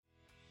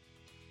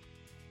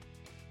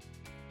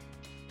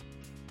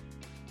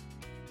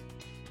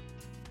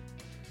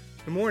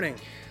Good morning.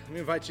 Let me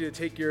invite you to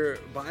take your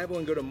Bible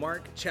and go to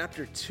Mark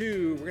chapter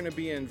 2. We're going to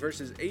be in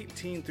verses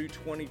 18 through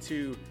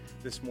 22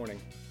 this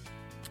morning.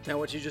 Now,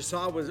 what you just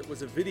saw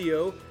was a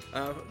video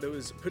that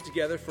was put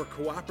together for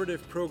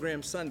Cooperative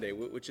Program Sunday,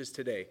 which is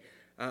today.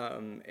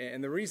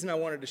 And the reason I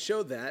wanted to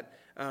show that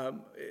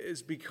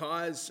is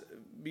because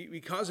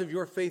of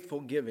your faithful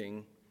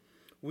giving,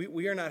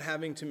 we are not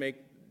having to make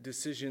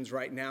decisions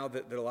right now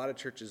that a lot of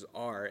churches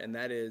are, and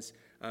that is,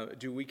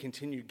 do we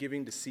continue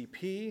giving to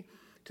CP,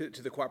 to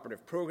the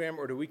cooperative program,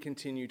 or do we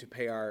continue to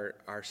pay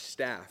our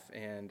staff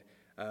and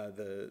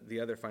the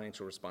other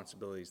financial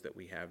responsibilities that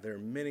we have? There are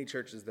many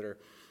churches that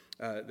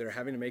are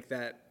having to make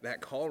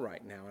that call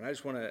right now, and I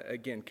just want to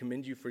again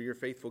commend you for your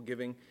faithful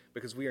giving,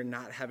 because we are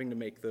not having to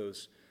make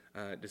those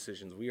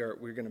decisions. We're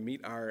going to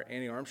meet our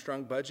Annie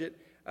Armstrong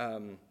budget.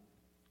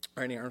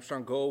 Our Annie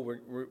Armstrong goal,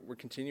 we're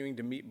continuing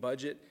to meet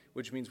budget,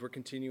 which means we're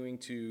continuing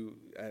to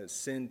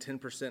send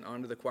 10%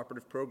 onto the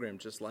cooperative program,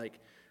 just like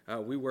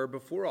we were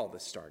before all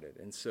this started.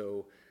 And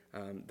so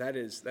that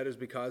is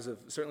because of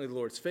certainly the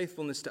Lord's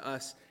faithfulness to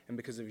us, and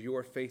because of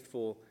your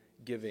faithful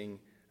giving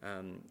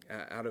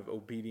out of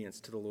obedience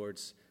to the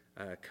Lord's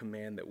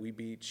command that we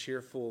be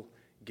cheerful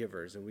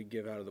givers, and we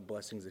give out of the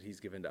blessings that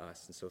He's given to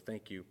us. And so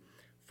thank you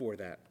for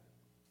that.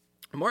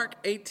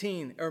 Mark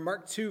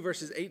 2,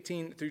 verses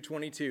 18 through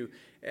 22.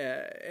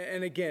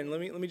 And again, let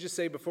me just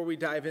say before we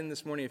dive in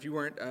this morning, if you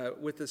weren't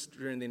with us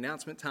during the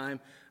announcement time,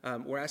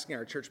 we're asking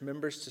our church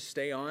members to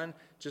stay on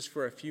just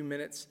for a few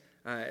minutes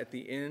at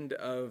the end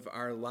of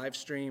our live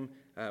stream.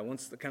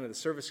 Once the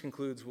service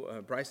concludes,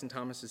 Bryson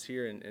Thomas is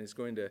here and is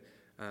going to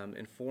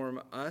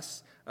inform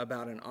us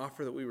about an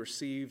offer that we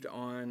received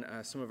on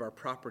some of our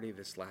property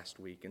this last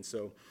week. And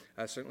so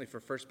certainly for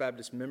First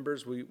Baptist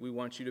members, we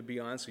want you to be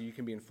on so you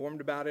can be informed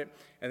about it,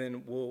 and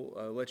then we'll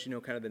let you know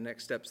kind of the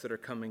next steps that are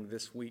coming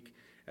this week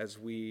as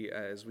we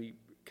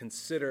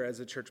consider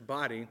as a church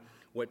body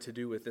what to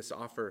do with this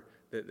offer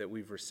that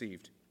we've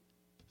received.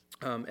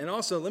 And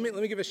also, let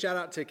me give a shout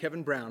out to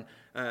Kevin Brown,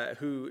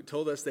 who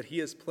told us that he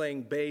is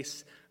playing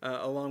bass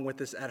along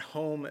with us at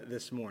home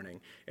this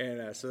morning.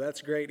 And so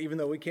that's great. Even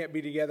though we can't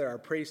be together, our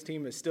praise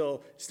team is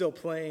still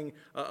playing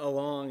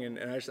along. And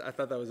I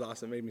thought that was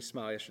awesome. It made me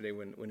smile yesterday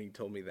when he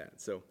told me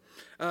that. So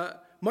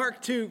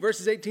Mark 2,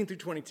 verses 18 through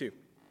 22.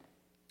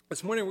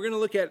 This morning, we're going to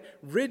look at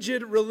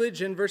rigid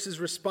religion versus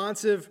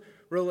responsive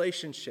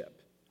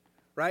relationship.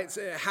 Right?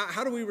 So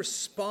how do we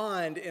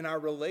respond in our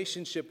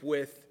relationship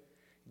with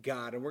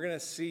God? And we're going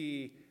to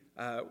see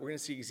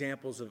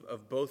examples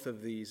of both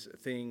of these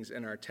things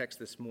in our text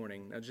this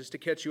morning. Now, just to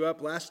catch you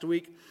up, last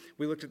week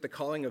we looked at the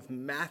calling of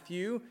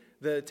Matthew,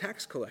 the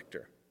tax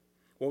collector,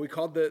 what we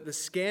called the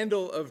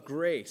scandal of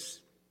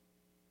grace.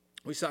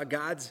 We saw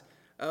God's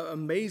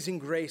amazing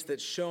grace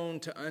that's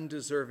shown to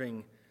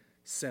undeserving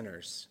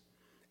sinners,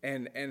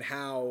 and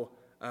how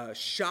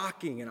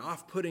shocking and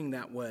off-putting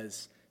that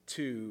was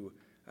to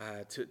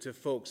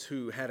folks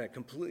who had a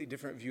completely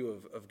different view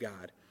of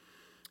God.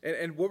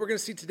 And what we're going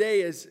to see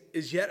today is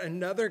yet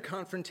another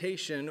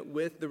confrontation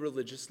with the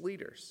religious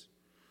leaders.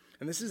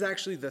 And this is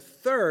actually the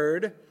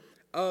third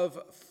of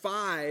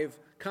 5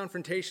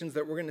 confrontations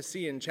that we're going to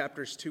see in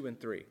chapters 2 and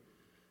 3.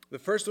 The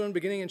first one, at the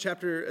beginning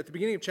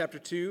of chapter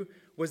 2,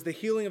 was the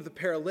healing of the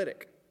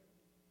paralytic,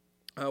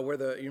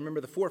 where you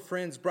remember the 4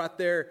 friends brought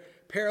their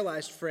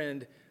paralyzed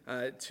friend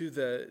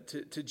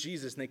to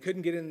Jesus, and they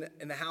couldn't get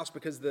in the house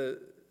because the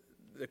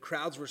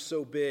crowds were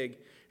so big,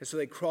 and so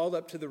they crawled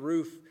up to the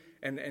roof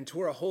and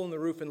tore a hole in the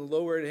roof and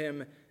lowered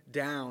him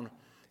down.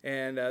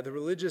 And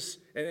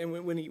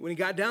when he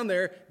got down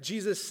there,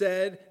 Jesus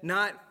said,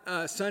 not,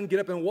 son, get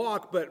up and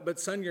walk, but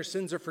son, your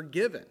sins are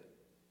forgiven.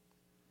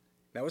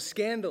 That was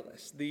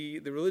scandalous.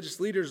 The religious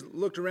leaders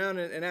looked around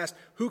and asked,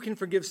 who can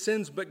forgive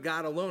sins but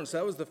God alone? So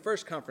that was the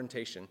first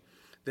confrontation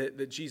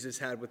that Jesus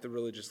had with the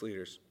religious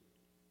leaders.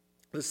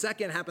 The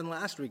second happened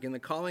last week in the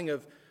calling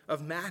of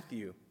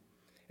Matthew,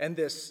 and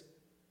this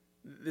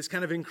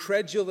kind of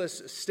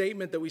incredulous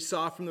statement that we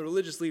saw from the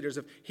religious leaders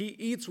of, he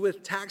eats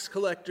with tax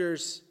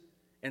collectors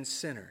and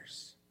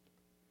sinners.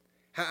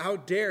 How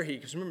dare he?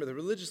 Because remember, the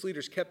religious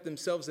leaders kept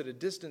themselves at a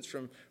distance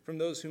from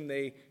those whom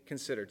they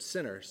considered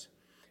sinners.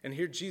 And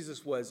here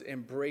Jesus was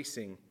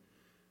embracing.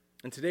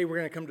 And today we're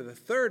going to come to the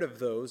third of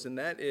those, and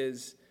that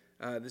is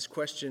this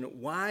question,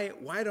 why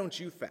don't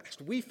you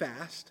fast? We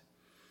fast.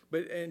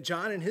 And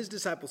John and his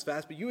disciples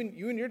fast, but you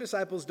and your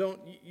disciples don't.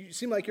 You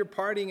seem like you're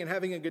partying and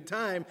having a good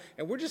time,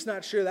 and we're just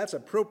not sure that's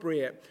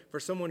appropriate for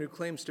someone who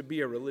claims to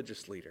be a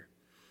religious leader.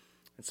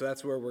 And so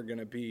that's where we're going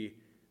to be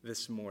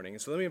this morning.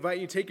 And so let me invite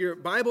you to take your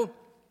Bible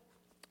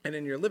and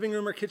in your living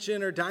room or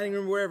kitchen or dining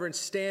room, wherever, and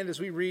stand as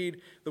we read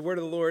the word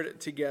of the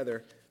Lord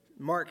together.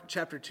 Mark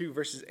chapter 2,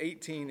 verses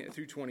 18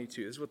 through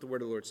 22. This is what the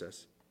word of the Lord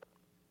says.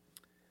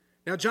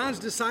 Now John's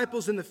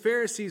disciples and the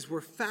Pharisees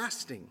were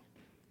fasting.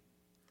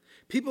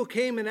 People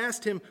came and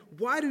asked him,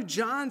 why do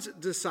John's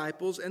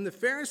disciples and the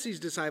Pharisees'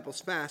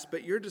 disciples fast,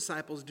 but your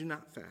disciples do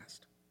not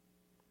fast?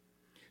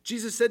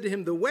 Jesus said to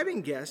him, the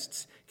wedding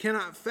guests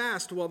cannot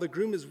fast while the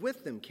groom is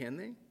with them, can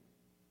they?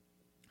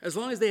 As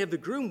long as they have the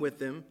groom with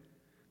them,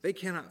 they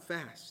cannot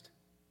fast.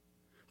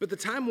 But the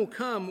time will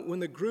come when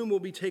the groom will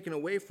be taken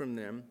away from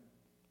them,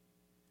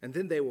 and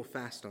then they will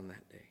fast on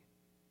that day.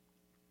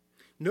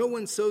 No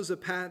one sews a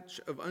patch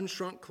of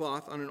unshrunk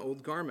cloth on an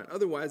old garment.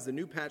 Otherwise, the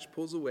new patch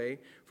pulls away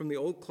from the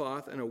old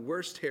cloth, and a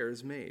worse tear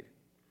is made.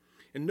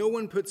 And no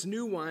one puts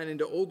new wine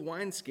into old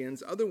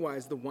wineskins.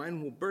 Otherwise, the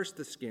wine will burst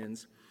the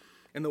skins,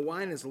 and the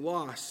wine is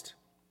lost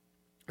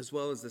as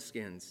well as the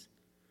skins.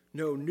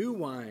 No, new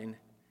wine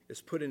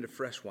is put into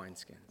fresh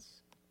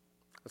wineskins.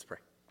 Let's pray.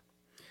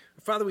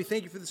 Father, we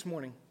thank you for this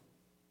morning.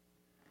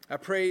 I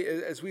pray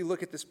as we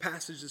look at this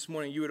passage this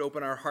morning, you would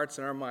open our hearts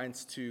and our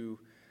minds to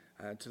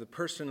the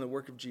person and the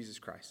work of Jesus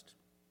Christ.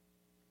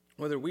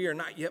 Whether we are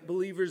not yet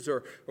believers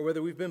or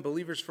whether we've been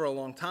believers for a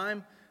long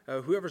time,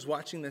 whoever's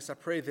watching this, I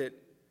pray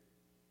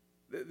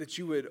that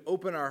you would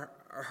open our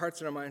hearts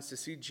and our minds to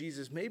see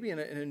Jesus maybe in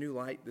a new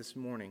light this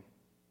morning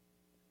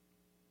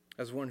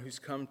as one who's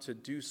come to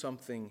do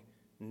something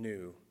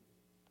new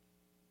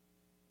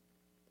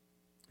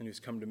and who's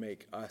come to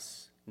make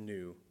us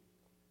new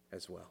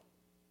as well.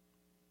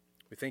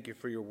 We thank you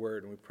for your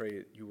word, and we pray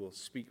that you will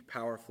speak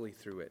powerfully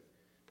through it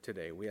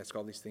today. We ask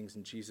all these things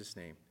in Jesus'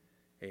 name.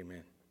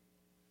 Amen.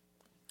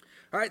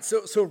 All right,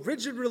 so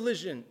rigid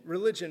religion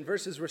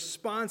versus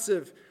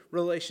responsive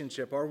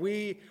relationship. Are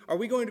we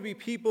going to be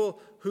people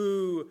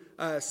who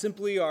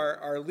simply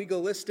are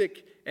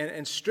legalistic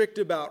and strict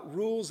about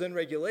rules and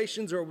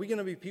regulations, or are we going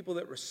to be people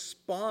that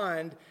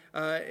respond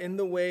in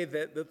the way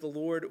that the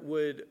Lord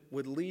would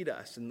lead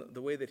us, and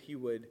the way that He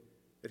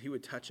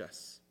would touch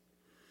us?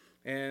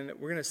 And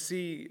we're going to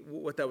see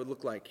what that would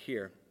look like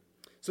here.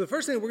 So the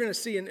first thing we're going to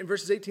see in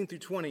verses 18 through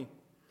 20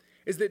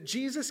 is that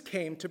Jesus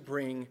came to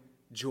bring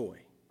joy.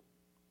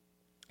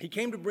 He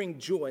came to bring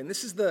joy. And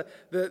this is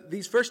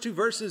these first two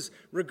verses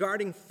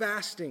regarding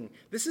fasting.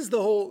 This is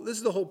the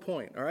whole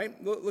point, all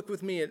right? Look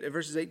with me at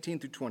verses 18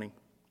 through 20.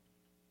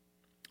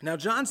 Now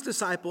John's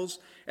disciples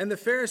and the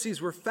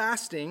Pharisees were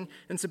fasting,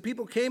 and some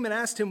people came and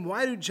asked him,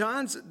 "Why do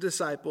John's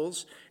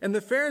disciples and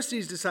the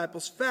Pharisees'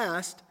 disciples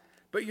fast,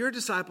 but your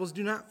disciples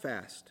do not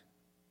fast?"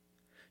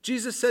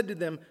 Jesus said to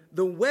them,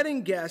 "The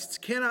wedding guests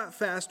cannot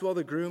fast while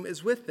the groom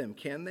is with them,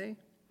 can they?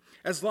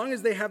 As long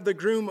as they have the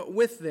groom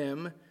with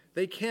them,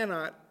 they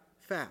cannot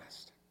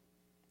fast."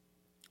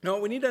 Now,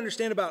 what we need to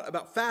understand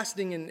about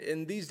fasting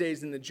in these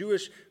days in the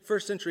Jewish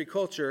first century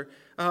culture,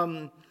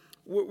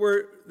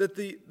 were that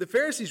the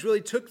Pharisees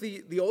really took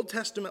the Old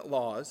Testament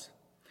laws,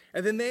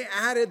 and then they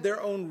added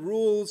their own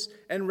rules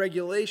and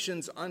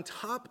regulations on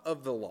top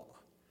of the law.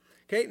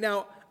 Okay,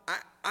 now,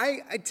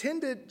 I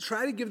tend to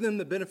try to give them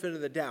the benefit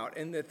of the doubt,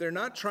 and that they're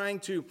not trying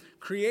to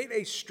create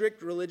a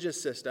strict religious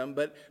system,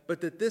 but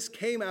that this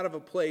came out of a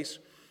place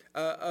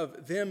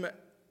of them,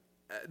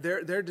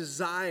 their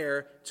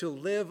desire to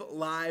live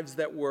lives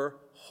that were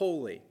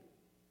holy.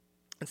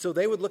 And so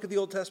they would look at the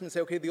Old Testament and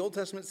say, okay, the Old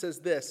Testament says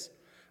this.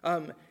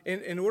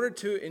 In order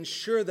to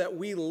ensure that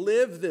we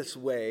live this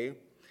way,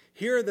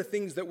 here are the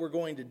things that we're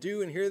going to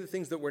do, and here are the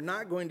things that we're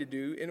not going to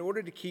do in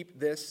order to keep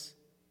this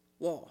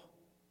law.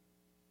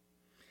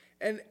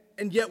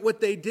 And yet what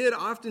they did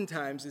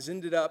oftentimes is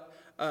ended up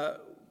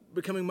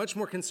becoming much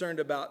more concerned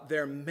about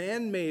their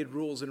man-made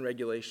rules and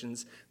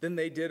regulations than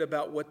they did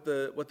about what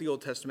the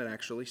Old Testament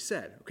actually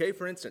said. Okay,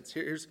 for instance,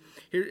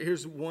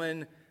 here's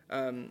one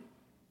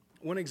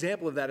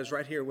example of that is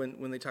right here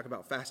when they talk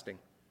about fasting.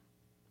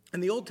 In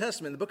the Old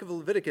Testament, in the book of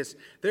Leviticus,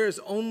 there is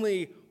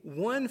only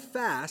one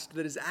fast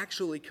that is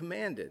actually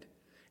commanded,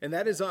 and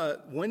that is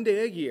one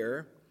day a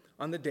year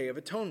on the Day of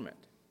Atonement.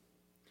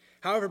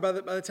 However, by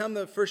the time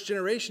the first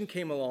generation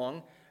came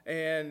along,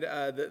 and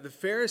the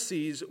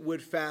Pharisees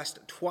would fast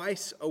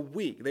twice a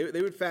week.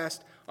 They would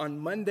fast on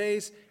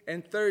Mondays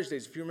and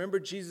Thursdays. If you remember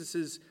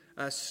Jesus'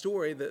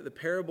 story, the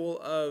parable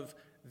of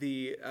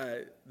the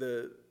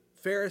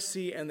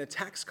Pharisee and the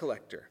tax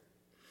collector.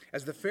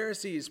 As the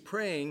Pharisee is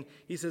praying,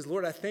 he says,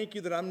 "Lord, I thank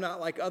you that I'm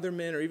not like other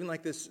men or even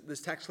like this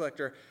tax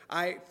collector.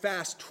 I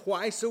fast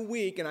twice a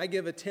week and I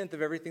give a tenth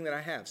of everything that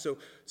I have." So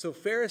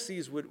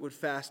Pharisees would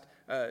fast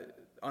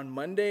on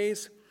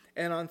Mondays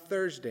and on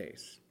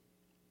Thursdays.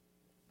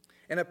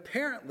 And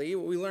apparently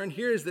what we learn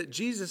here is that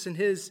Jesus and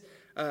his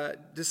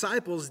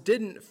disciples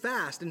didn't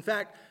fast. In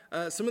fact,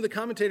 some of the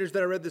commentators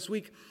that I read this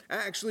week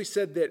actually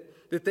said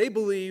that they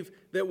believe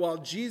that while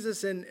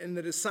Jesus and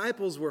the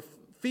disciples were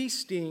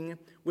feasting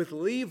with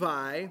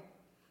Levi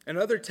and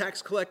other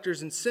tax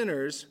collectors and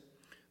sinners,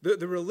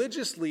 the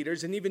religious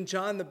leaders and even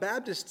John the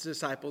Baptist's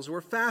disciples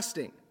were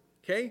fasting.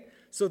 Okay?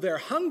 So they're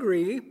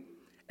hungry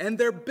and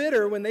they're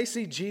bitter when they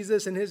see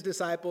Jesus and his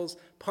disciples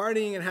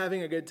partying and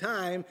having a good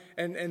time,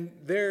 and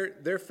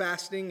they're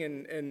fasting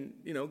and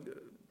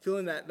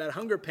feeling that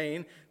hunger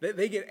pain.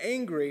 They get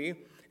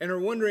angry and are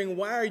wondering,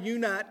 why are you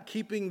not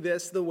keeping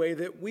this the way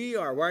that we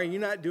are? Why are you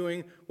not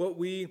doing what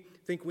we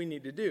think we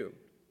need to do?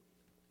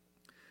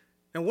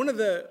 Now, one of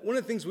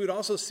the things we would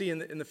also see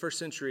in the first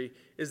century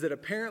is that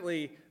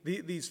apparently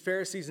these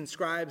Pharisees and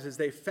scribes, as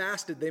they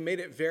fasted, they made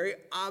it very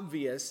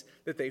obvious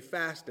that they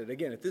fasted.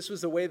 Again, if this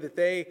was the way that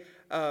they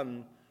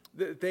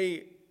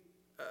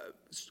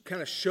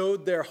kind of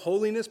showed their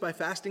holiness by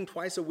fasting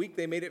twice a week,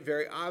 they made it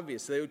very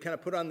obvious. They would kind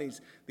of put on these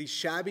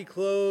shabby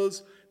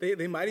clothes.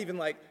 They might even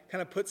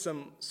kind of put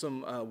some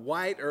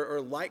white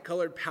or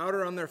light-colored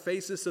powder on their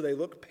faces so they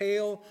look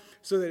pale,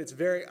 so that it's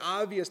very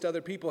obvious to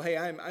other people, hey,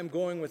 I'm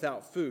going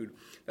without food.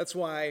 That's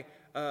why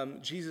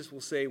Jesus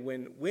will say,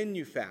 when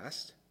you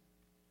fast,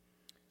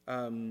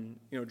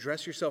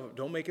 dress yourself up.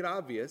 Don't make it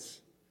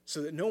obvious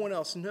so that no one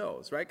else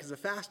knows, right? Because a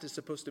fast is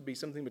supposed to be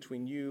something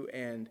between you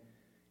and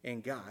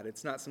God.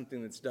 It's not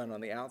something that's done on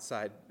the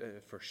outside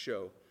for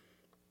show.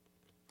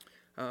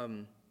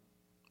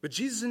 But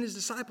Jesus and his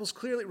disciples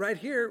clearly, right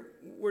here,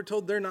 we're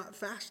told they're not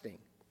fasting.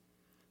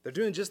 They're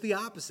doing just the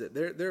opposite.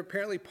 They're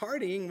apparently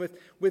partying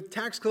with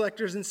tax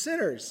collectors and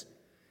sinners.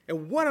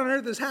 And what on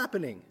earth is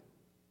happening?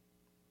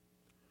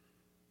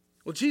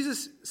 Well,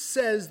 Jesus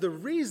says the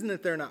reason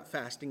that they're not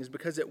fasting is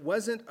because it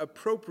wasn't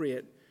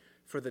appropriate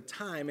for the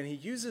time, and he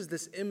uses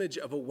this image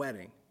of a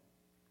wedding.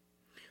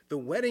 The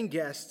wedding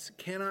guests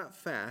cannot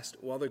fast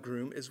while the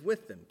groom is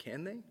with them,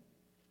 can they?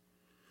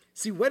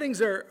 See,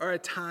 weddings are a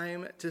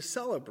time to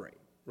celebrate,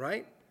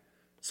 right?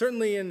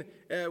 Certainly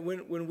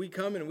when we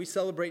come and we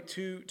celebrate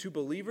two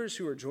believers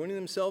who are joining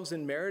themselves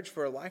in marriage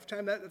for a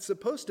lifetime, that's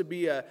supposed to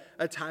be a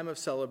time of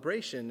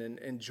celebration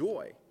and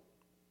joy.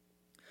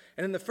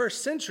 And in the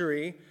first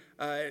century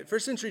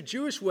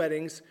Jewish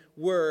weddings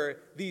were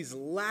these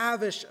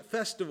lavish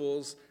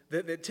festivals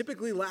that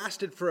typically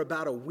lasted for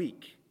about a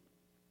week.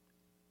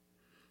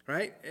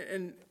 Right?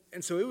 And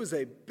so it was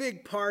a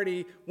big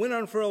party, went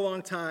on for a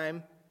long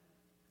time.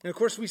 And of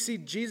course, we see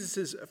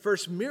Jesus'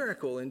 first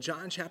miracle in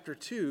John chapter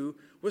 2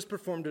 was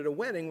performed at a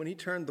wedding when he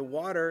turned the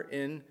water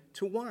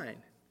into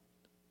wine.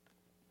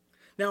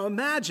 Now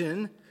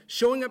imagine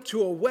showing up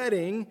to a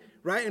wedding,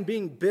 right, and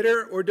being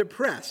bitter or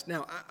depressed.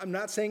 Now, I'm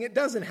not saying it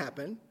doesn't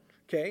happen,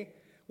 okay?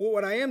 Well,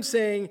 what I am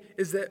saying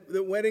is that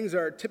weddings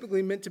are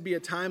typically meant to be a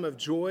time of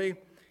joy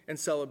and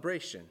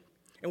celebration.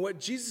 And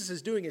what Jesus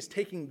is doing is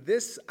taking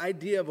this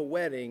idea of a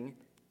wedding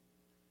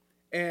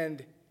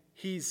and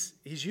he's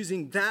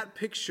using that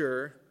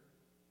picture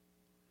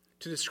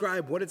to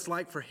describe what it's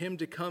like for him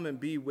to come and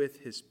be with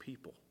his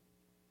people.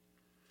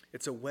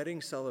 It's a wedding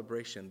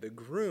celebration. The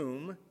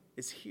groom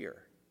is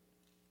here.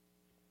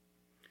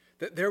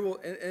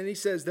 And he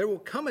says there will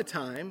come a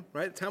time,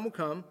 right? The time will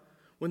come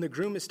when the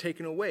groom is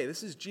taken away.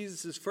 This is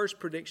Jesus' first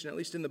prediction, at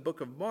least in the book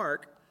of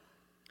Mark,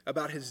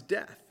 about his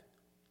death.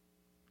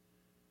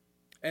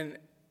 And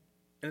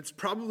it's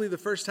probably the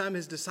first time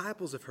his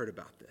disciples have heard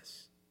about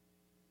this.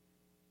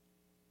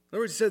 In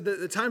other words, he said that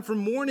the time for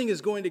mourning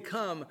is going to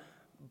come,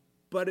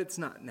 but it's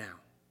not now.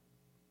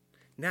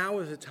 Now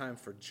is a time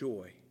for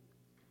joy.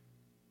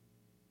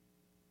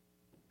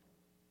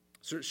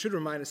 So it should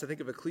remind us, I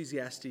think, of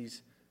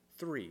Ecclesiastes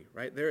 3,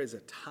 right? There is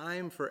a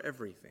time for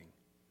everything.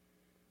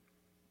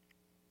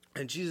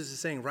 And Jesus is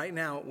saying, right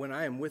now, when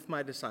I am with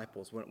my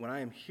disciples, when I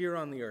am here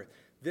on the earth,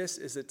 this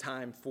is a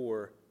time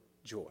for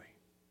joy.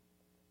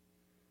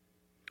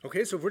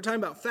 Okay, so if we're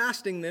talking about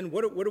fasting, then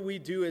what do we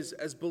do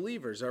as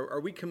believers? Are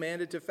we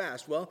commanded to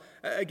fast? Well,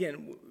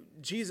 again,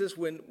 Jesus,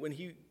 when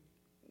he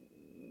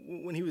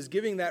was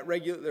giving that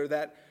regular, or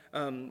that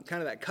kind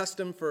of that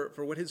custom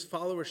for what his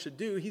followers should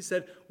do, he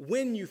said,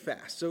 when you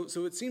fast. So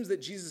it seems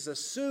that Jesus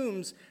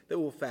assumes that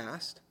we'll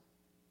fast,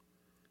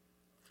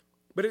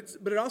 but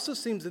it also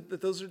seems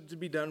that those are to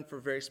be done for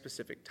very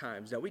specific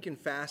times. Now, we can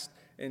fast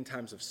in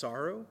times of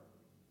sorrow.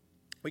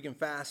 We can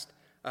fast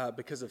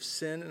because of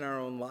sin in our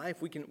own life.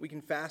 We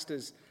can fast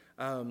as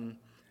a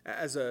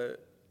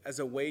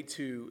way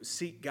to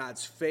seek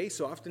God's face.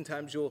 So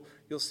oftentimes you'll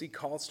see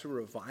calls to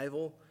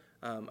revival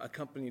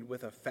accompanied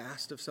with a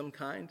fast of some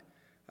kind,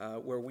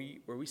 where we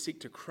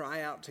seek to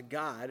cry out to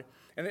God.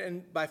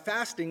 And by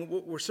fasting,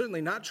 what we're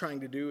certainly not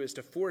trying to do is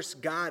to force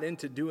God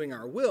into doing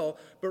our will,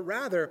 but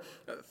rather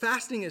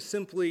fasting is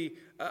simply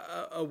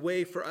a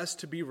way for us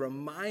to be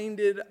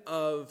reminded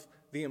of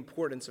the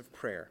importance of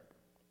prayer.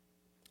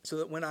 So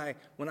that when I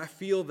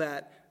feel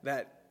that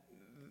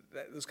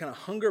those kind of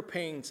hunger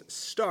pains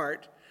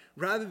start,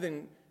 rather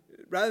than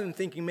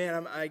thinking,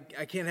 man, I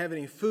can't have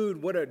any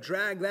food, what a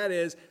drag that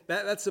is,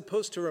 that's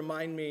supposed to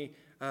remind me,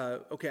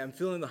 okay, I'm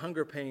feeling the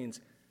hunger pains.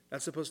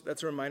 That's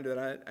a reminder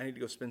that I need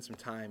to go spend some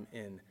time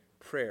in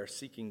prayer,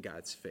 seeking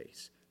God's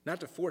face. Not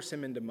to force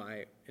him into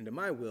my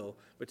will,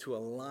 but to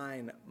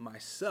align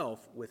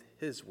myself with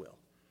his will.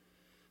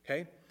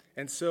 Okay?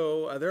 And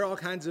so there are all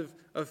kinds of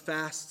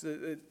fasts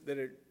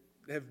that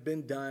have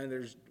been done.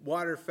 There's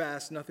water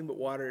fast, nothing but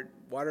water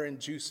and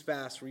juice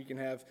fast, where you can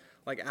have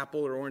like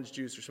apple or orange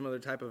juice or some other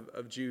type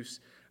of juice.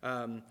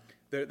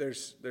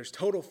 There's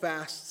total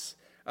fasts.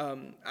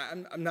 I'm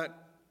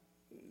not.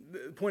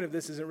 The point of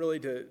this isn't really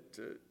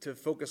to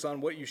focus on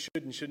what you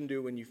should and shouldn't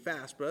do when you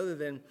fast, but other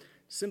than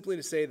simply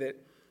to say that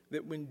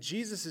when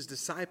Jesus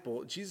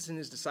and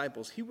his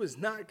disciples, he was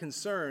not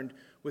concerned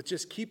with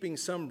just keeping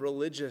some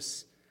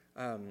religious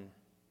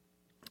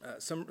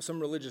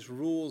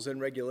rules and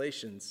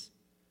regulations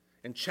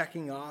and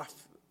checking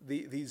off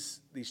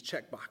these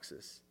check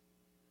boxes.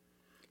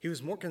 He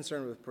was more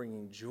concerned with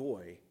bringing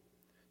joy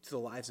to the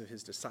lives of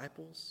his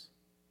disciples,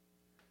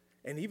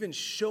 and even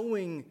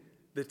showing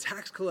the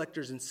tax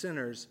collectors and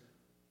sinners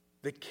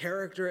the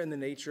character and the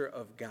nature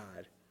of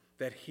God,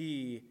 that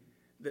he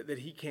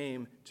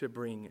came to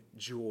bring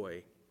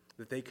joy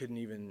that they couldn't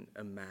even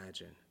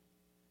imagine.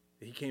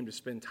 That he came to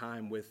spend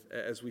time with,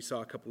 as we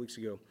saw a couple weeks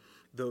ago,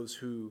 those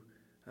who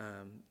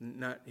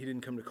he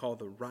didn't come to call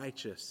the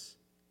righteous,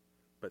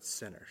 but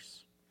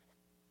sinners.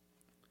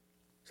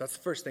 So that's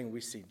the first thing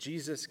we see.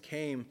 Jesus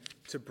came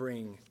to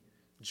bring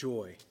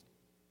joy.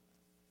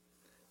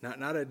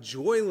 Not a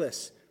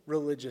joyless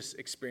religious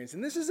experience.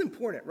 And this is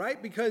important,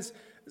 right? Because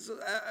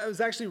I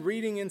was actually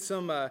reading in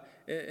some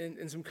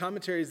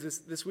commentaries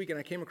this week, and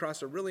I came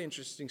across a really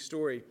interesting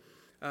story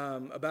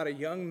about a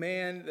young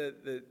man.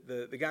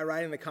 The guy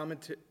writing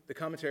the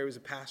commentary was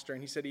a pastor,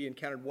 and he said he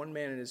encountered one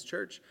man in his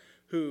church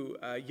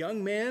a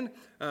young man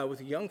with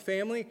a young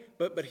family,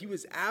 but he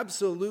was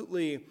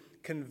absolutely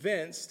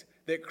convinced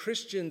that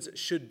Christians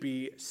should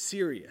be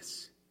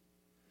serious,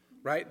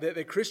 right?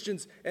 That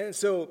Christians, and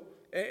so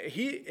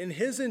in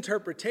his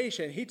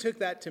interpretation, he took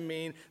that to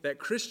mean that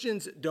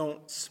Christians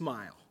don't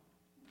smile.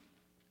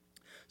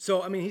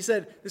 So, he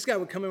said this guy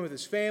would come in with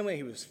his family.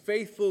 He was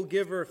faithful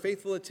giver,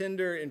 faithful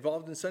attender,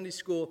 involved in Sunday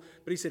school.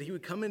 But he said he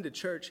would come into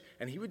church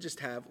and he would just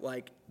have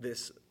like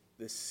this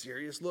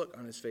serious look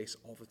on his face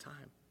all the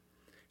time.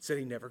 He said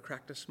he never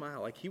cracked a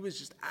smile. Like he was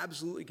just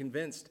absolutely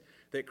convinced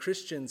that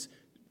Christians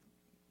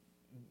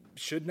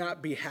should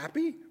not be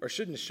happy or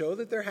shouldn't show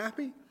that they're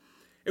happy.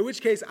 In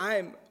which case,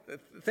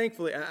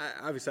 thankfully,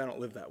 obviously I don't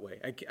live that way.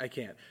 I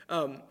can't.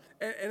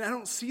 And I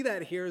don't see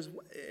that here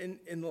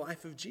in the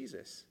life of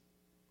Jesus.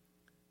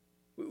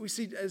 We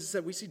see, as I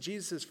said, we see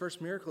Jesus' first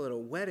miracle at a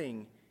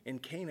wedding in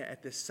Cana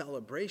at this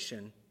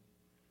celebration.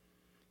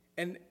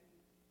 And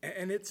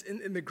it's,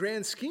 in the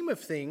grand scheme of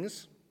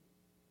things,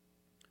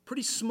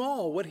 pretty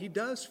small what he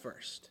does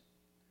first.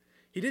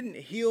 He didn't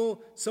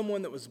heal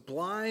someone that was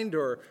blind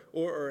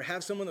or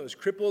have someone that was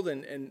crippled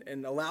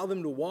and allow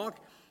them to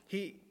walk.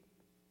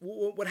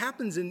 What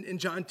happens in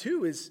John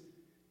 2 is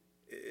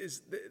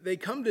they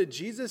come to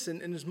Jesus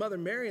and his mother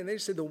Mary, and they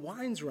say the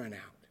wine's run out,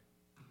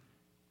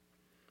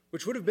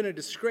 which would have been a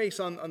disgrace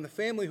on the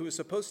family who was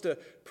supposed to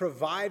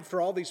provide for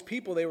all these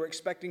people they were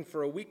expecting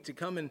for a week to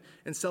come and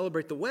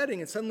celebrate the wedding,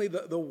 and suddenly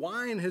the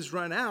wine has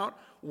run out.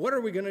 What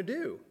are we going to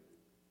do?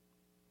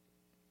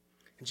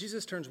 And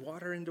Jesus turns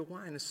water into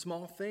wine, a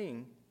small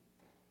thing,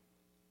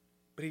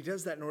 but he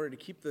does that in order to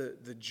keep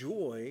the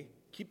joy,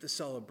 keep the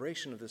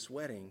celebration of this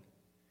wedding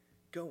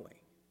going.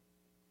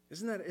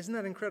 Isn't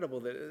that incredible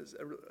that it's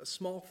a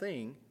small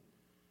thing?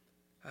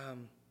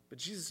 But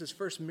Jesus'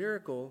 first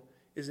miracle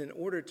is in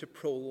order to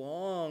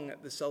prolong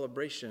the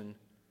celebration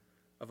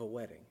of a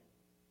wedding,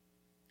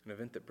 an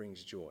event that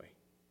brings joy.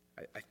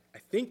 I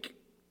think,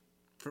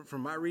 from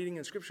my reading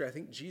in Scripture, I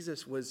think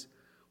Jesus was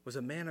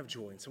a man of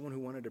joy and someone who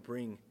wanted to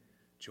bring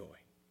joy.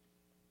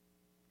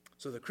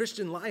 So the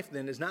Christian life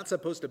then is not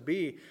supposed to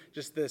be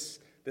just this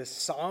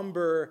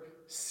somber,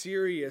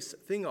 serious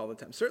thing all the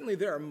time. Certainly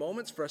there are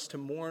moments for us to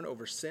mourn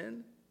over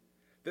sin.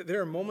 That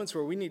there are moments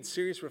where we need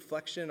serious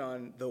reflection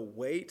on the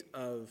weight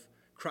of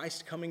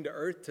Christ coming to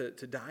earth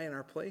to die in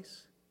our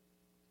place.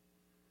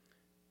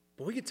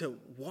 But we get to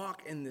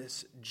walk in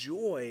this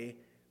joy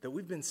that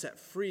we've been set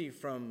free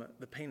from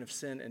the pain of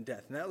sin and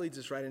death. And that leads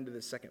us right into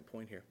the second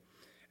point here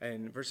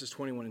in verses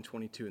 21 and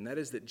 22. And that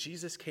is that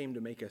Jesus came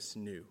to make us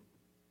new.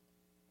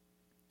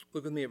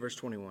 Look with me at verse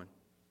 21.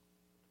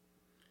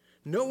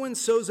 No one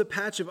sews a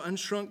patch of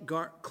unshrunk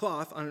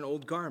cloth on an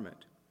old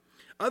garment.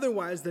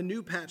 Otherwise, the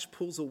new patch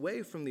pulls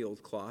away from the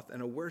old cloth,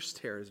 and a worse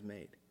tear is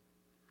made.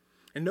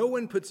 And no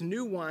one puts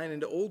new wine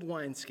into old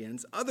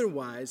wineskins.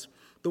 Otherwise,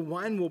 the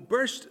wine will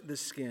burst the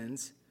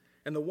skins,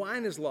 and the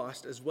wine is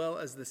lost as well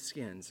as the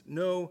skins.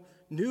 No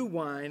new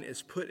wine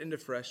is put into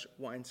fresh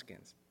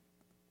wineskins.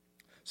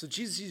 So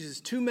Jesus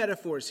uses two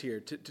metaphors here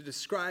to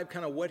describe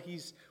kind of what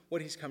he's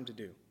come to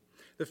do.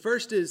 The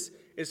first is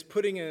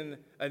putting in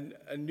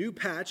a new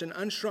patch, an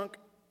unshrunk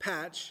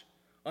patch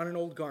on an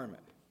old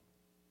garment.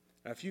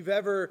 Now, if you've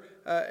ever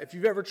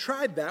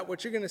tried that,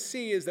 what you're going to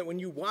see is that when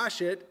you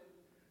wash it,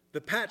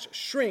 the patch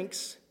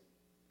shrinks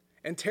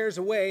and tears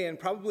away and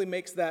probably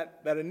makes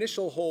that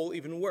initial hole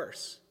even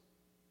worse.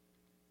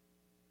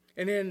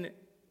 And in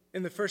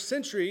the first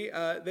century,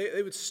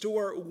 they would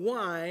store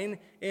wine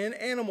in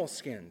animal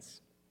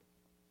skins.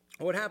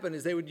 What happened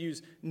is they would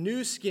use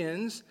new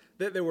skins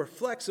that were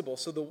flexible.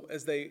 So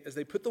as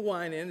they put the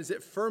wine in, as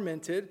it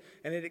fermented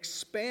and it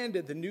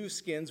expanded, the new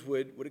skins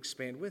would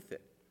expand with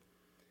it.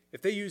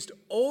 If they used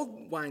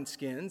old wine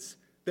skins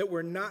that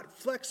were not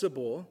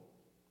flexible,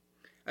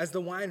 as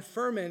the wine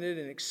fermented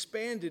and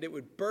expanded, it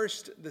would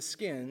burst the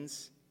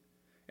skins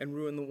and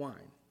ruin the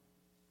wine.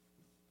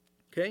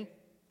 Okay?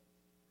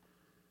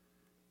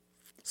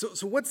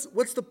 So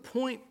what's the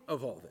point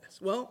of all this?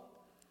 Well,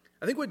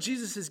 I think what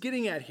Jesus is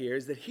getting at here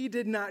is that he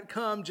did not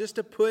come just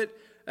to put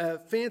a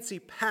fancy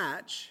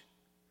patch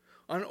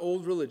on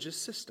old religious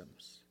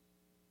systems.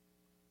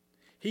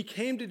 He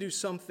came to do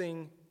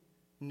something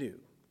new.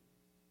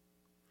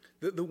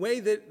 The way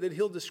that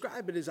he'll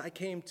describe it is, I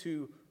came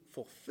to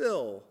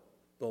fulfill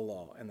the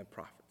law and the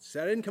prophets.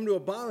 So I didn't come to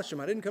abolish them.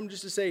 I didn't come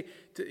just to say,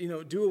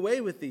 do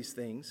away with these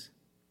things.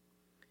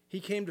 He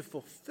came to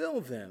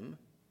fulfill them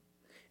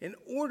in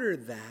order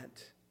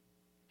that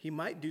he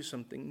might do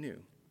something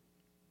new.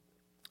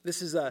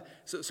 This is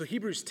so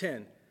Hebrews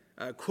 10,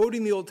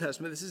 quoting the Old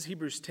Testament. This is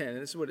Hebrews 10,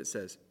 and this is what it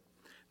says.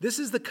 This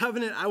is the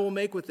covenant I will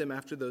make with them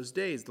after those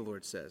days, the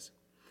Lord says.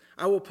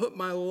 I will put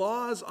my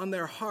laws on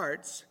their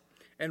hearts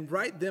and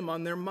write them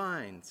on their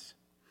minds.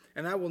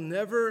 And I will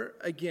never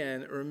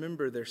again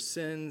remember their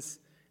sins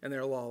and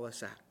their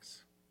lawless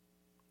acts.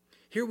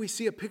 Here we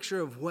see a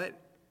picture of what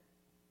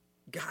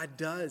God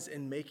does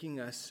in making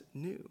us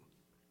new.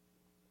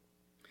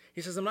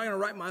 He says, I'm not going to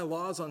write my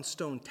laws on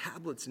stone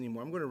tablets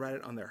anymore. I'm going to write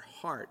it on their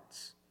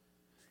hearts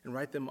and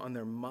write them on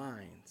their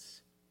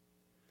minds.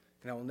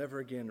 And I will never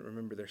again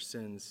remember their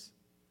sins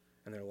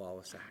and their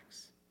lawless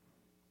acts.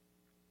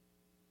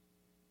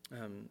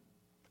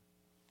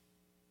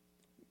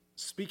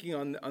 Speaking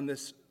on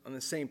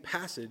the same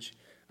passage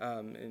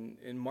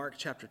in Mark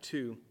chapter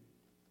 2,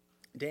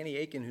 Danny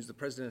Akin, who's the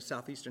president of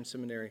Southeastern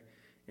Seminary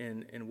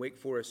in Wake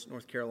Forest,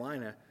 North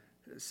Carolina,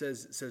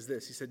 says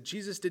this. He said,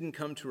 Jesus didn't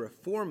come to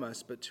reform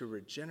us, but to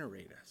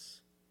regenerate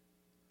us.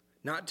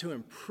 Not to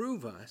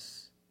improve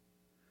us,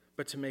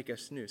 but to make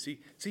us new. See,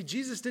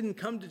 Jesus didn't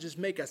come to just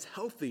make us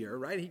healthier,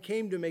 right? He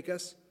came to make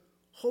us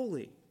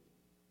holy.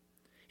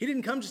 He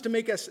didn't come just to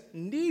make us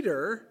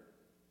neater.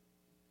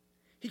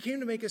 He came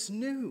to make us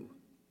new.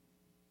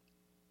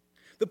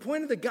 The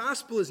point of the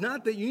gospel is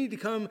not that you need to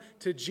come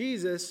to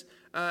Jesus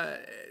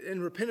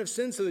and repent of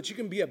sin so that you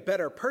can be a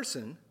better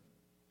person.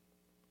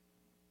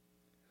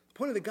 The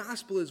point of the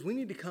gospel is we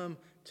need to come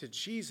to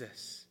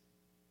Jesus,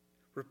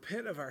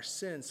 repent of our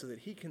sins so that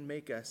he can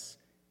make us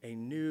a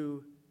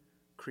new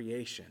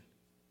creation.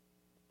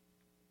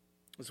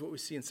 That's what we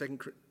see in 2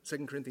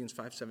 Corinthians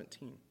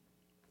 5:17.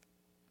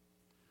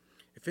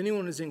 If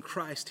anyone is in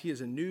Christ, he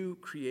is a new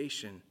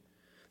creation.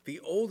 The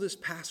old has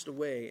passed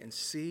away, and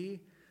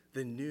see,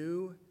 the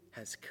new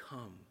has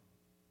come.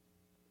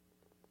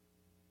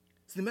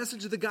 So the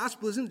message of the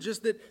gospel isn't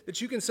just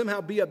that you can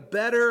somehow be a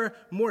better,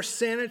 more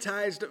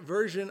sanitized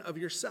version of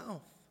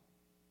yourself.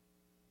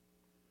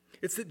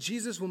 It's that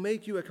Jesus will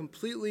make you a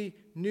completely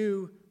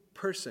new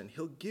person.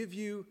 He'll give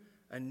you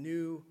a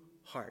new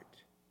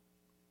heart.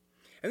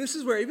 And this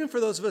is where, even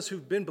for those of us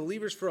who've been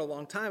believers for a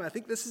long time, I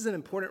think this is an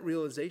important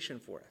realization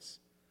for us.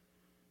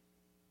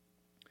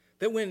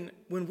 That when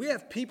we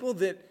have people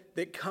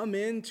that come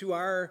into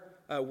our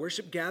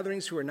worship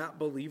gatherings who are not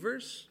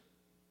believers,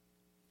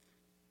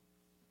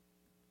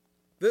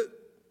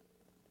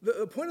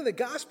 the point of the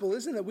gospel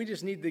isn't that we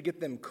just need to get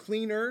them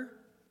cleaner.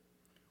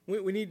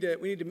 We need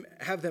to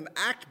have them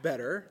act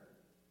better.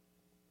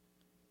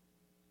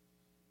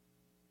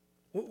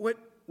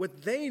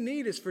 What they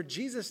need is for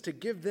Jesus to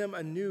give them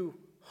a new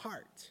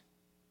heart,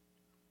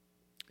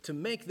 to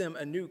make them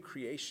a new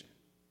creation.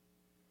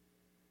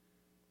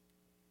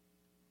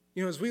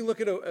 You know, as we look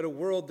at a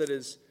world that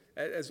is,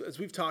 as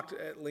we've talked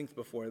at length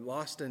before,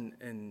 lost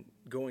and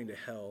going to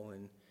hell,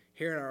 and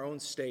here in our own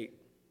state,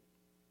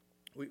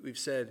 we've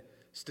said,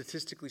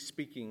 statistically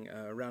speaking,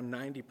 around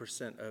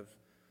 90% of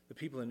the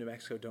people in New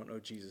Mexico don't know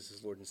Jesus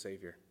as Lord and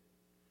Savior.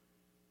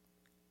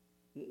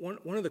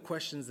 One of the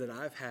questions that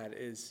I've had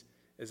is,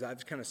 as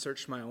I've kind of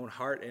searched my own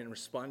heart and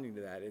responding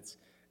to that,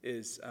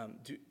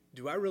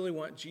 do I really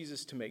want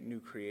Jesus to make new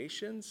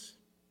creations?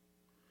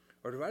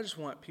 Or do I just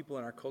want people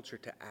in our culture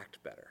to act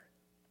better?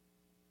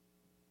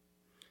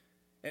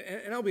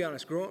 And I'll be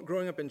honest,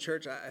 growing up in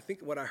church, I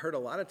think what I heard a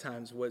lot of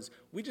times was,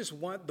 we just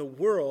want the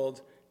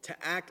world to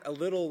act a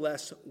little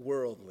less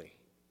worldly.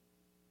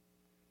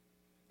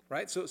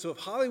 Right? So if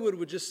Hollywood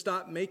would just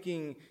stop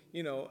making,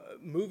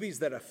 movies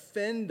that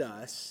offend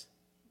us,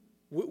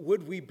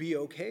 would we be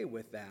okay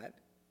with that?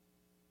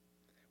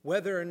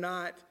 Whether or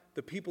not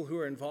the people who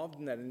are involved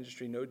in that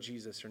industry know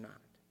Jesus or not.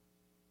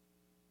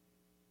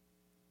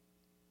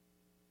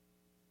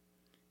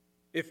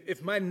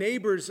 If my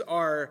neighbors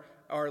are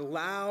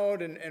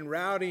loud and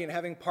rowdy and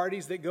having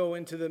parties that go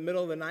into the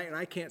middle of the night and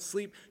I can't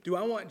sleep, do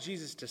I want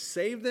Jesus to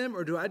save them,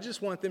 or do I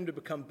just want them to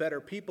become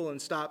better people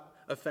and stop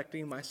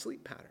affecting my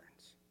sleep patterns?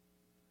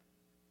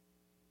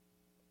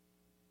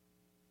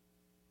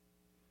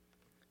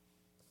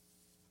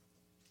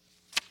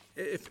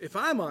 If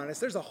I'm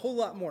honest, there's a whole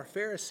lot more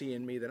Pharisee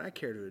in me than I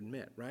care to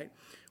admit, right?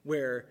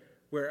 Where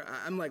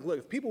I'm like, look,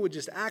 if people would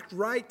just act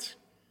right,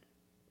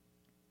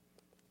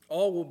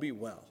 all will be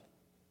well.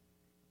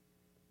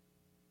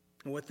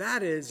 And what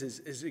that is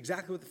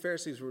exactly what the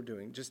Pharisees were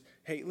doing. Just,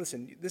 hey,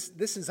 listen,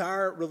 this is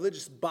our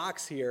religious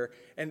box here,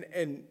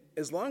 and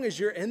as long as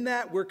you're in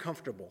that, we're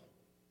comfortable.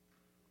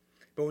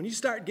 But when you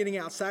start getting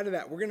outside of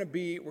that, we're gonna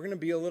be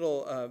a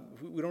little,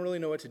 we don't really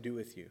know what to do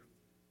with you.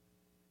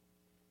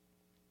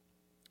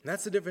 And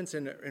that's the difference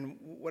in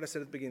what I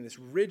said at the beginning, this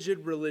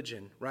rigid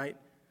religion, right?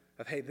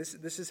 Of, hey, this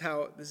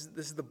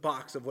is the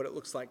box of what it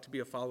looks like to be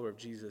a follower of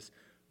Jesus,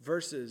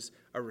 versus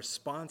a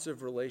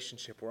responsive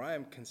relationship where I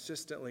am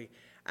consistently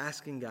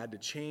asking God to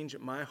change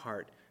my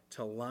heart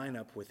to line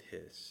up with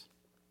his.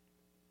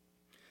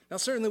 Now,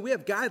 certainly we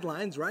have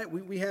guidelines, right?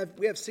 We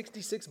have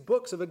 66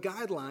 books of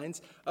guidelines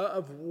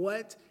of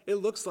what it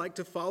looks like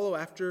to follow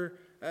after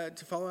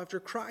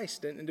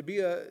Christ and to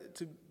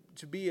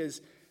be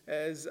as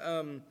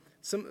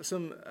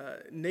some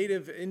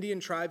native Indian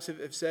tribes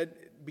have said,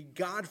 be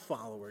God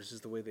followers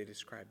is the way they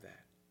describe that.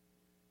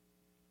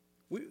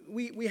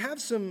 We have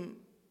some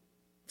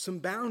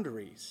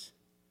boundaries.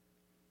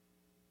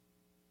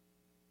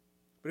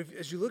 But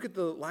as you look at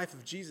the life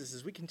of Jesus,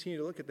 as we continue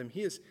to look at them,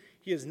 he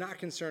is not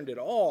concerned at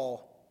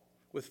all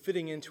with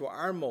fitting into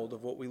our mold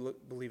of what we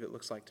believe it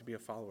looks like to be a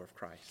follower of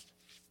Christ.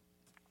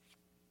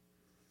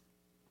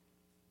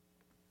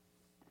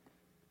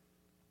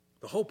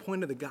 The whole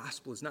point of the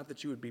gospel is not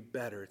that you would be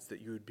better, it's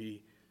that you would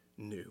be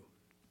new.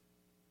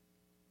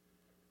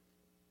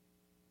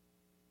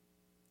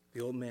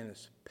 The old man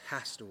has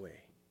passed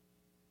away.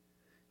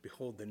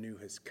 Behold, the new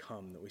has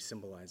come that we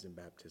symbolize in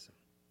baptism.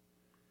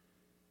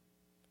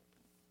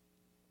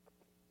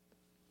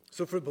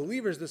 So for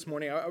believers this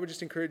morning, I would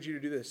just encourage you to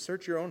do this.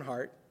 Search your own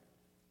heart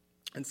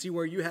and see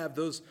where you have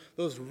those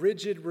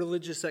rigid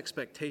religious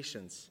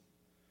expectations,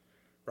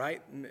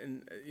 right?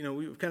 And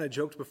we've kind of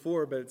joked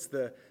before, but it's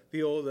the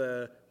old,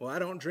 well, I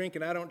don't drink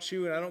and I don't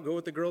chew and I don't go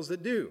with the girls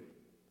that do.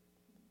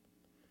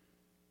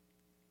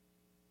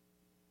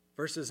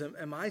 Versus,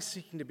 am I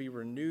seeking to be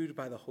renewed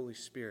by the Holy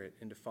Spirit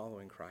into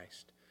following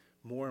Christ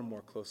more and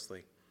more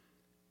closely?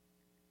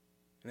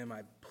 And am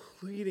I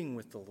pleading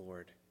with the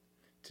Lord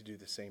to do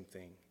the same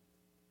thing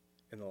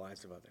in the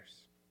lives of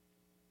others?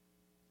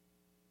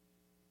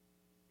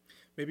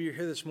 Maybe you're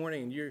here this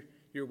morning and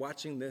you're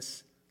watching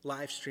this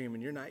live stream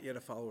and you're not yet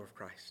a follower of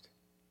Christ.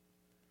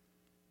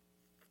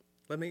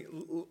 Let me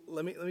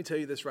tell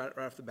you this right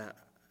off the bat.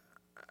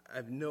 I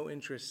have no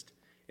interest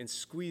in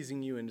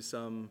squeezing you into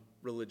some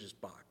religious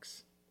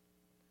box.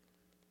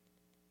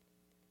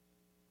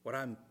 What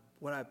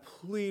I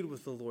plead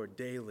with the Lord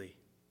daily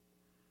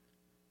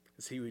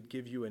is He would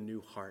give you a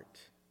new heart.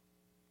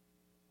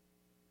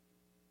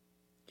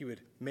 He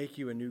would make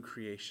you a new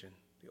creation.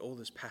 The old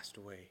has passed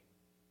away.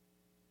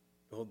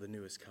 Behold, the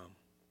new has come.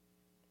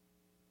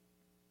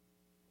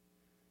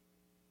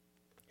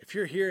 If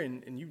you're here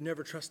and you've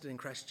never trusted in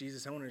Christ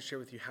Jesus, I want to share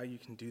with you how you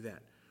can do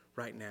that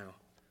right now.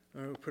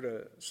 I'm going to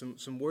put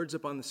some words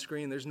up on the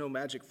screen. There's no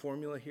magic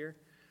formula here.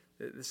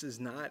 This is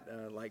not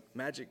like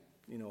magic,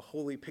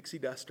 holy pixie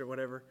dust or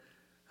whatever.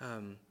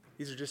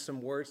 These are just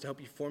some words to help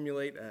you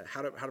formulate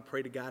how to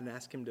pray to God and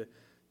ask Him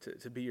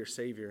to be your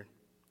Savior.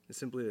 It's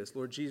simply this: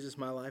 Lord Jesus,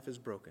 my life is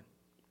broken.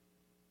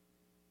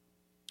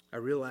 I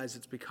realize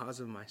it's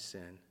because of my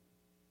sin.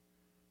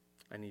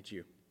 I need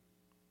you.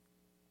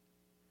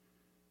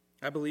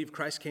 I believe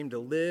Christ came to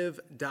live,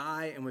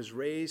 die, and was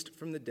raised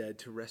from the dead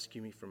to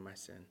rescue me from my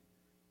sin.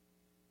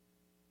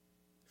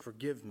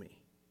 Forgive me.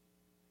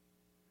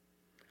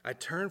 I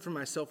turn from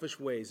my selfish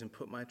ways and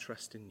put my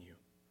trust in you.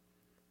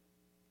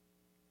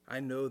 I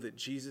know that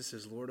Jesus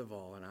is Lord of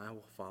all, and I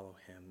will follow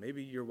Him.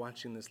 Maybe you're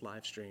watching this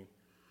live stream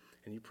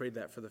and you prayed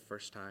that for the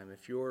first time.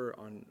 If you're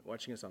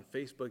watching us on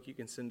Facebook, you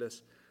can send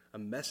us a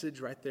message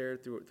right there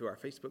through our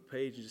Facebook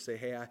page. You just say,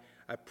 hey,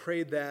 I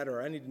prayed that,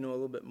 or I need to know a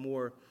little bit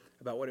more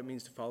about what it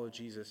means to follow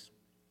Jesus.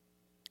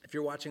 If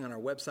you're watching on our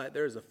website,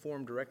 there is a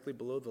form directly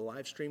below the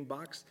live stream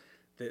box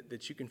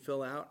that you can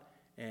fill out,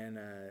 and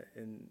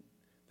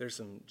there's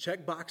some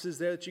check boxes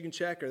there that you can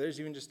check, or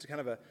there's even just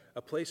kind of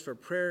a place for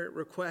prayer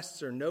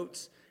requests or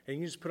notes, and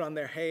you can just put on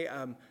there, hey,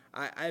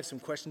 I have some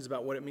questions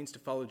about what it means to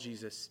follow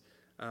Jesus.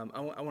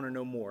 I want to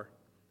know more.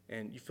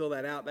 And you fill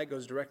that out. That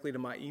goes directly to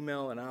my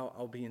email, and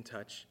I'll be in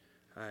touch.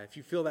 If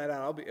you fill that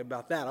out,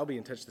 I'll be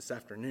in touch this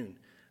afternoon,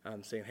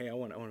 saying, hey, I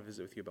want to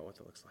visit with you about what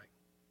that looks like.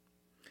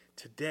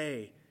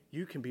 Today,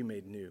 you can be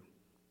made new.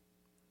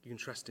 You can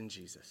trust in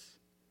Jesus.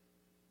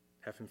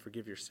 Have Him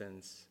forgive your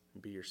sins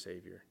and be your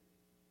Savior.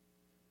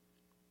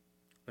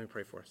 Let me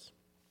pray for us.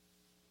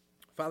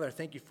 Father, I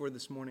thank you for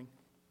this morning.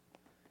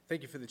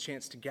 Thank you for the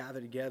chance to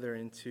gather together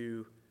and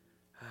to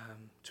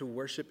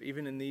worship,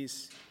 even in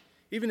these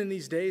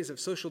days of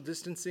social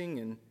distancing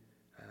and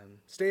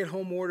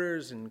stay-at-home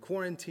orders and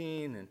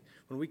quarantine, and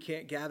when we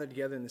can't gather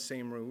together in the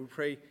same room. We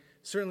pray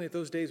certainly that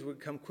those days would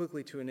come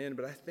quickly to an end,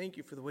 but I thank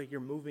you for the way you're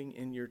moving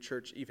in your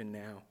church even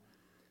now,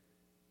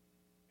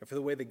 and for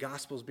the way the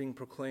gospel is being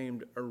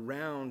proclaimed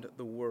around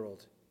the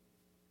world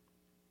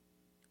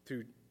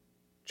through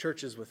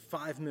churches with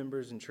 5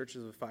 members and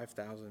churches with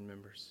 5,000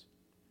 members.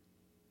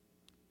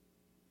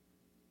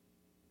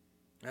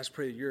 I just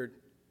pray that you're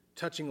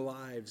touching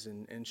lives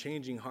and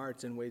changing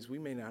hearts in ways we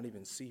may not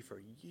even see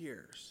for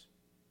years.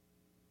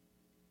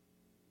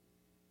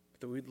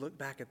 But that we'd look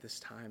back at this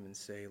time and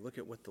say, look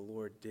at what the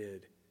Lord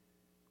did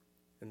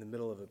in the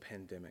middle of a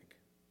pandemic.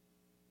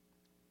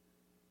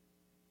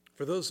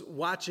 For those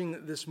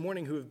watching this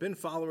morning who have been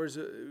followers,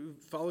 who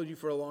followed you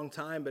for a long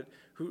time, but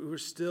who are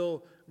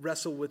still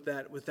wrestle with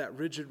that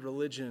rigid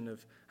religion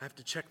of, I have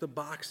to check the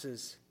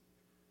boxes.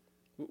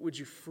 Would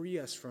you free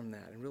us from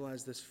that and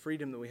realize this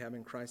freedom that we have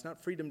in Christ?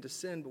 Not freedom to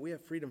sin, but we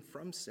have freedom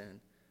from sin.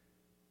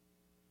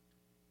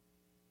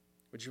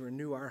 Would you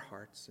renew our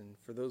hearts? And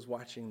for those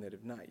watching that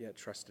have not yet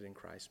trusted in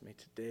Christ, may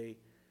today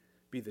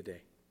be the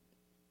day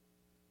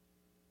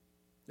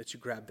that you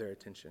grab their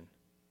attention.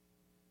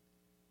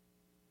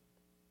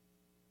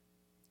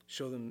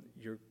 Show them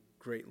your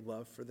great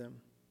love for them,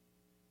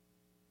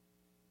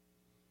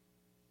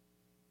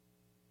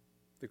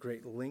 the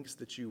great lengths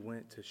that you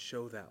went to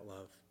show that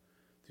love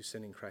through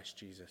sending Christ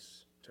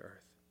Jesus to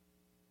earth.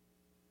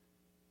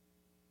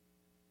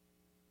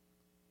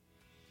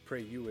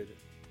 Pray you would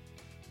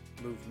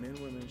move men,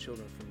 women, and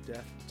children from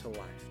death to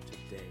life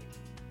today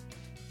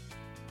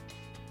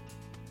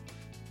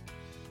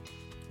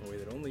in a way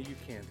that only you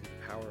can through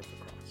the power of the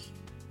cross.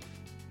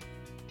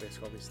 We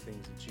ask all these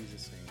things in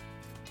Jesus' name.